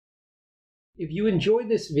If you enjoyed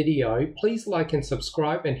this video, please like and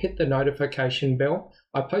subscribe and hit the notification bell.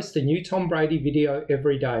 I post a new Tom Brady video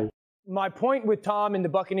every day. My point with Tom and the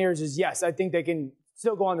Buccaneers is, yes, I think they can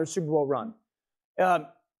still go on their Super Bowl run.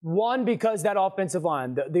 One, because that offensive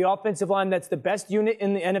line, the offensive line that's the best unit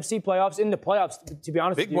in the NFC playoffs, to be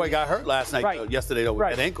honest with you. Big boy got hurt last night, yesterday, though, with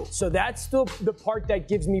that ankle. So that's still the part that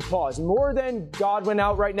gives me pause. More than Godwin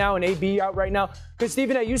out right now and AB out right now. Because,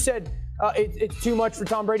 Stephen A., you said it's too much for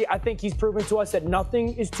Tom Brady. I think he's proven to us that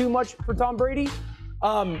nothing is too much for Tom Brady.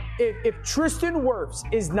 If Tristan Wirfs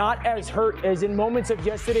is not as hurt as in moments of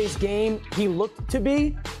yesterday's game he looked to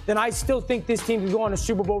be, then I still think this team can go on a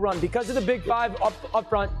Super Bowl run. Because of the Big Five up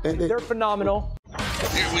front, they're phenomenal.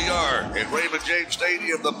 Here we are at Raymond James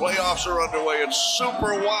Stadium. The playoffs are underway. It's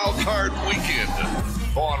Super Wild Card Weekend.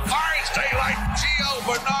 On Orange Daylight, Gio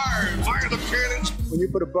Bernard. Fire the cannons. When you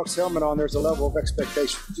put a Bucs helmet on, there's a level of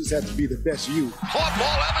expectation. You just have to be the best you. Caught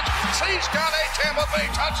ball, Evans. He's got a Tampa Bay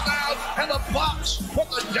touchdown. And the Bucs put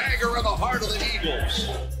the dagger in the heart of the Eagles.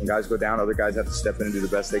 When guys go down, other guys have to step in and do the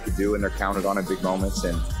best they could do, and they're counted on in big moments.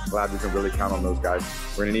 And glad we can really count on those guys.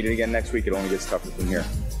 We're going to need it again next week. It only gets tougher from here.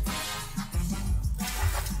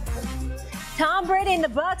 Tom Brady and the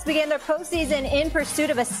Bucs began their postseason in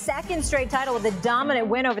pursuit of a second straight title with a dominant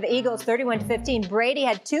win over the Eagles, 31-15. Brady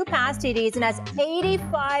had 2 pass TDs and has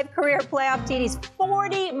 85 career playoff TDs,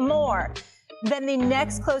 40 more than the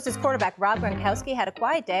next closest quarterback. Rob Gronkowski had a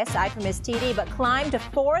quiet day aside from his TD, but climbed to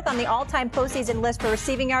 4th on the all-time postseason list for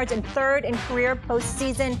receiving yards and 3rd in career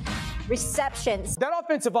postseason receptions. That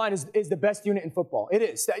offensive line is the best unit in football. It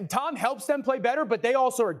is. Tom helps them play better, but they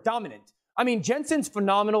also are dominant. I mean, Jensen's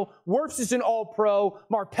phenomenal. Wirfs is an all-pro.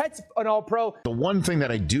 Marpet's an all-pro. The one thing that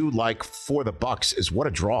I do like for the Bucs is what a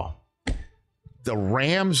draw. The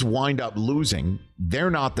Rams wind up losing. They're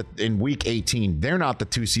not in week 18. They're not the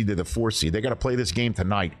 2 seed, they're the 4 seed. They got to play this game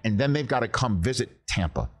tonight, and then they've got to come visit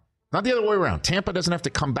Tampa. Not the other way around. Tampa doesn't have to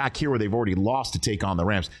come back here where they've already lost to take on the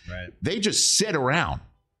Rams. Right. They just sit around.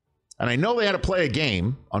 And I know they had to play a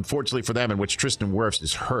game, unfortunately for them, in which Tristan Wirfs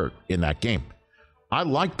is hurt in that game. I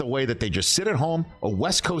like the way that they just sit at home. A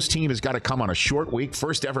West Coast team has got to come on a short week,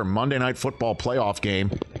 first ever Monday Night Football playoff game.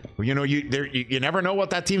 You know, you never know what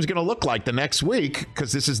that team's going to look like the next week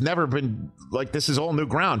because this has never been like this is all new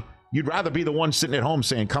ground. You'd rather be the one sitting at home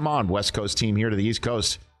saying, come on, West Coast team here to the East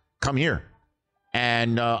Coast, come here.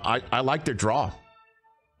 And I like their draw.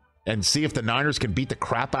 And see if the Niners can beat the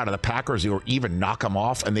crap out of the Packers or even knock them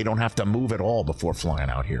off and they don't have to move at all before flying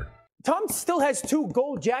out here. Tom still has 2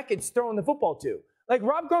 gold jackets throwing the football to. Like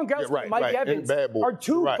Rob Gronkowski and Mike Evans are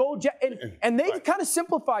 2 gold jackets. And they've kind of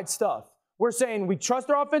simplified stuff. We're saying we trust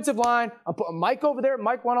our offensive line. I'm putting Mike over there.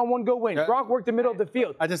 Mike one-on-one, go win. Gronk worked the middle of the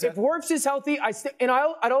field. If Wirfs is healthy,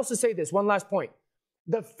 I'd also say this, one last point.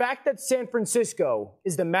 The fact that San Francisco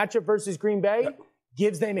is the matchup versus Green Bay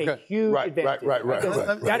gives them a huge advantage.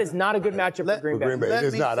 Right. That is not a good matchup for Green Bay. It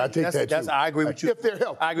is not. I take that. I agree with you. If they're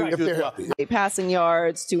healthy. I agree with you as well. Passing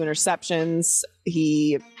yards, 2 interceptions.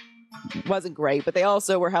 He wasn't great, but they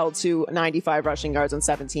also were held to 95 rushing yards on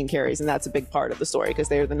 17 carries, and that's a big part of the story because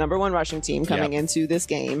they're the #1 rushing team coming into this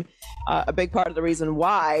game. A big part of the reason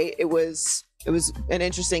why it was an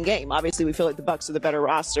interesting game. Obviously, we feel like the Bucs are the better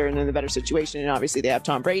roster and in the better situation, and obviously they have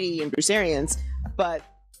Tom Brady and Bruce Arians, but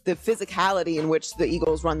the physicality in which the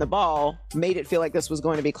Eagles run the ball made it feel like this was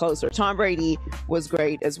going to be closer. Tom Brady was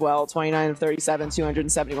great as well, 29 of 37,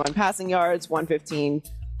 271 passing yards,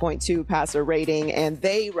 115.2 passer rating, and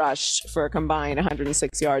they rushed for a combined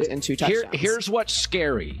 106 yards and 2 touchdowns. Here's what's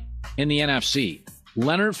scary in the NFC.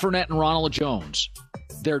 Leonard Fournette and Ronald Jones,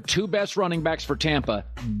 their 2 best running backs for Tampa,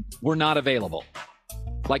 were not available.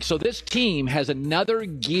 So this team has another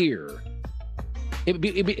gear. That'd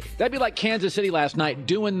be like Kansas City last night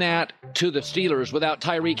doing that to the Steelers without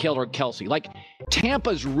Tyreek Hill or Kelsey.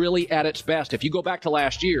 Tampa's really at its best. If you go back to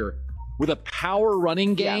last year, with a power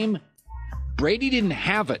running game, Brady didn't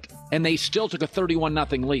have it, and they still took a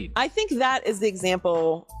 31-0 lead. I think that is the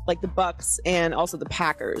example, like the Bucs and also the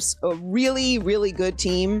Packers. A really, really good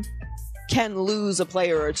team can lose a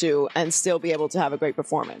player or 2 and still be able to have a great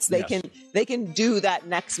performance. They can do that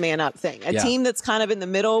next man up thing. A team that's kind of in the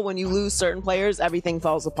middle, when you lose certain players, everything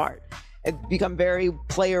falls apart. It become very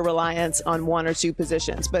player reliant on 1 or 2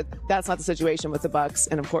 positions, but that's not the situation with the Bucs.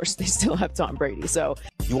 And of course, they still have Tom Brady. So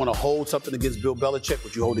you want to hold something against Bill Belichick?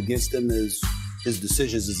 What you hold against him is his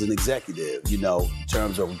decisions as an executive, in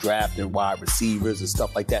terms of drafting wide receivers and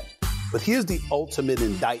stuff like that. But here's the ultimate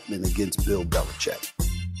indictment against Bill Belichick.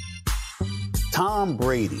 Tom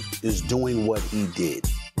Brady is doing what he did.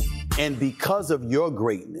 And because of your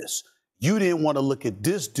greatness, You didn't want to look at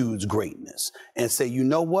this dude's greatness and say, you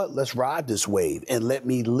know what, let's ride this wave and let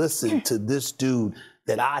me listen to this dude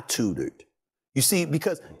that I tutored. You see,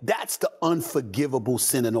 because that's the unforgivable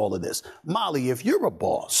sin in all of this. Molly, if you're a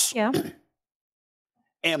boss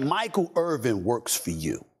and Michael Irvin works for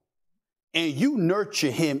you and you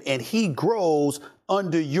nurture him and he grows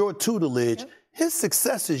under your tutelage, his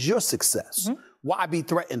success is your success. Why be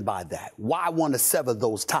threatened by that? Why want to sever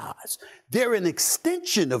those ties? They're an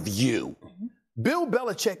extension of you. Bill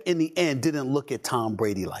Belichick, in the end, didn't look at Tom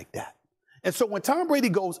Brady like that. And so when Tom Brady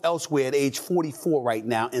goes elsewhere at age 44 right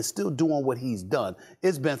now and still doing what he's done,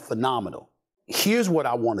 it's been phenomenal. Here's what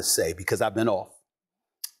I want to say, because I've been off.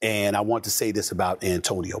 And I want to say this about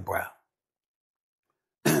Antonio Brown.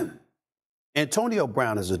 Antonio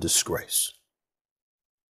Brown is a disgrace.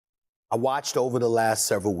 I watched over the last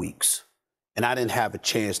several weeks, and I didn't have a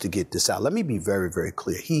chance to get this out. Let me be very, very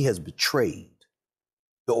clear. He has betrayed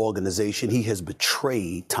the organization. He has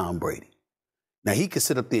betrayed Tom Brady. Now, he could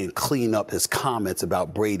sit up there and clean up his comments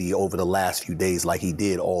about Brady over the last few days like he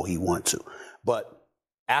did all he wants to. But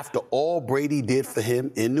after all Brady did for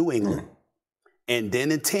him in New England and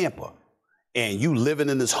then in Tampa, and you living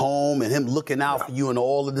in his home and him looking out for you and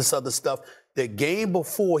all of this other stuff, the game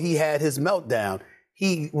before he had his meltdown,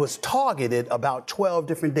 he was targeted about 12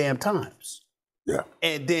 different damn times. Yeah.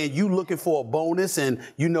 And then you looking for a bonus and,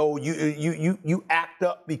 you know, you act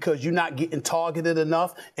up because you're not getting targeted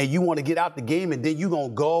enough and you want to get out the game, and then you're going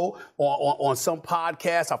to go on some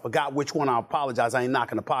podcast. I forgot which one. I apologize. I ain't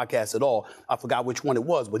knocking the podcast at all. I forgot which one it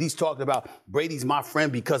was. But he's talking about Brady's my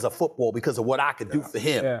friend because of football, because of what I could do for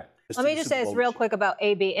him. Yeah. Let me just say this real quick about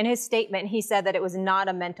AB. In his statement, he said that it was not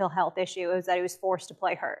a mental health issue. It was that he was forced to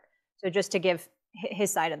play hurt. So just to give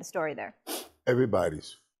his side of the story there.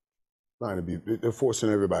 Everybody's trying to be, they're forcing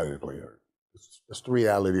everybody to play hurt. It's the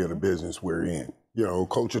reality of the business we're in. You know,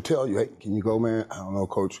 coach will tell you, hey, can you go, man? I don't know,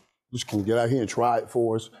 coach. Just can you get out here and try it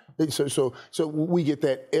for us? So we get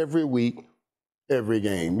that every week, every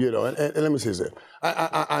game, you know. And let me say this.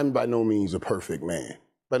 I'm by no means a perfect man.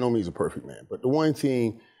 By no means a perfect man. But the one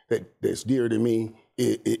thing that's dear to me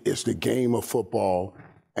is the game of football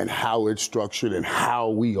and how it's structured and how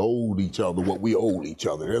we owe each other what we owe each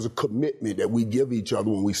other. There's a commitment that we give each other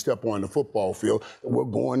when we step on the football field. We're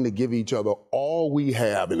going to give each other all we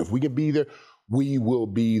have. And if we can be there, we will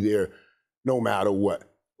be there no matter what.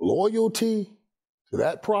 Loyalty to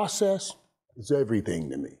that process is everything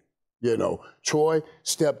to me. You know, Troy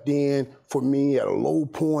stepped in for me at a low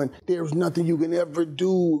point. There's nothing you can ever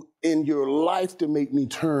do in your life to make me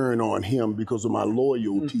turn on him because of my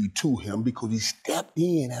loyalty to him, because he stepped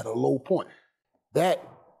in at a low point. That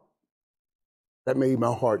made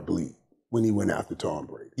my heart bleed when he went after Tom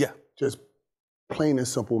Brady. Yeah. Just plain and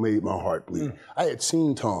simple made my heart bleed. I had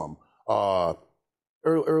seen Tom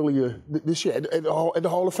earlier this year at the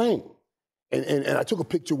Hall of Fame. And I took a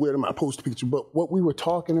picture with him. I posted a picture. But what we were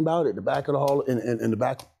talking about at the back of the hall, in the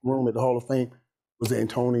back room at the Hall of Fame, was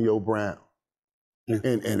Antonio Brown.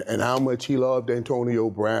 And how much he loved Antonio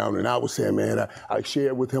Brown. And I was saying, man, I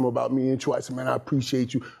shared with him about me and Troy. I said, man, I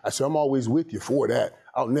appreciate you. I said, I'm always with you for that.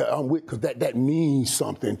 I'm with, because that means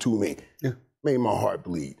something to me. Yeah. Made my heart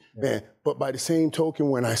bleed. Yeah. Man, but by the same token,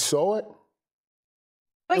 when I saw it,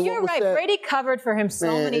 but you're right. Brady covered for him so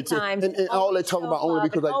many times. And all they talk about only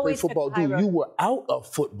because I play football. Dude, you were out of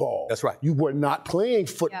football. That's right. You were not playing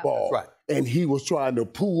football. That's right. And he was trying to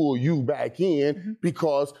pull you back in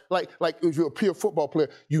because, like if you're a pure football player,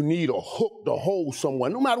 you need a hook to hold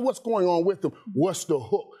someone. No matter what's going on with them, what's the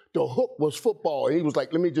hook? The hook was football. And he was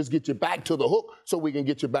like, let me just get you back to the hook so we can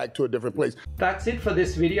get you back to a different place. That's it for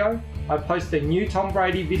this video. I post a new Tom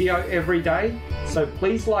Brady video every day, so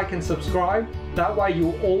please like and subscribe. That way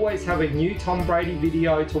you'll always have a new Tom Brady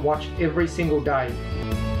video to watch every single day.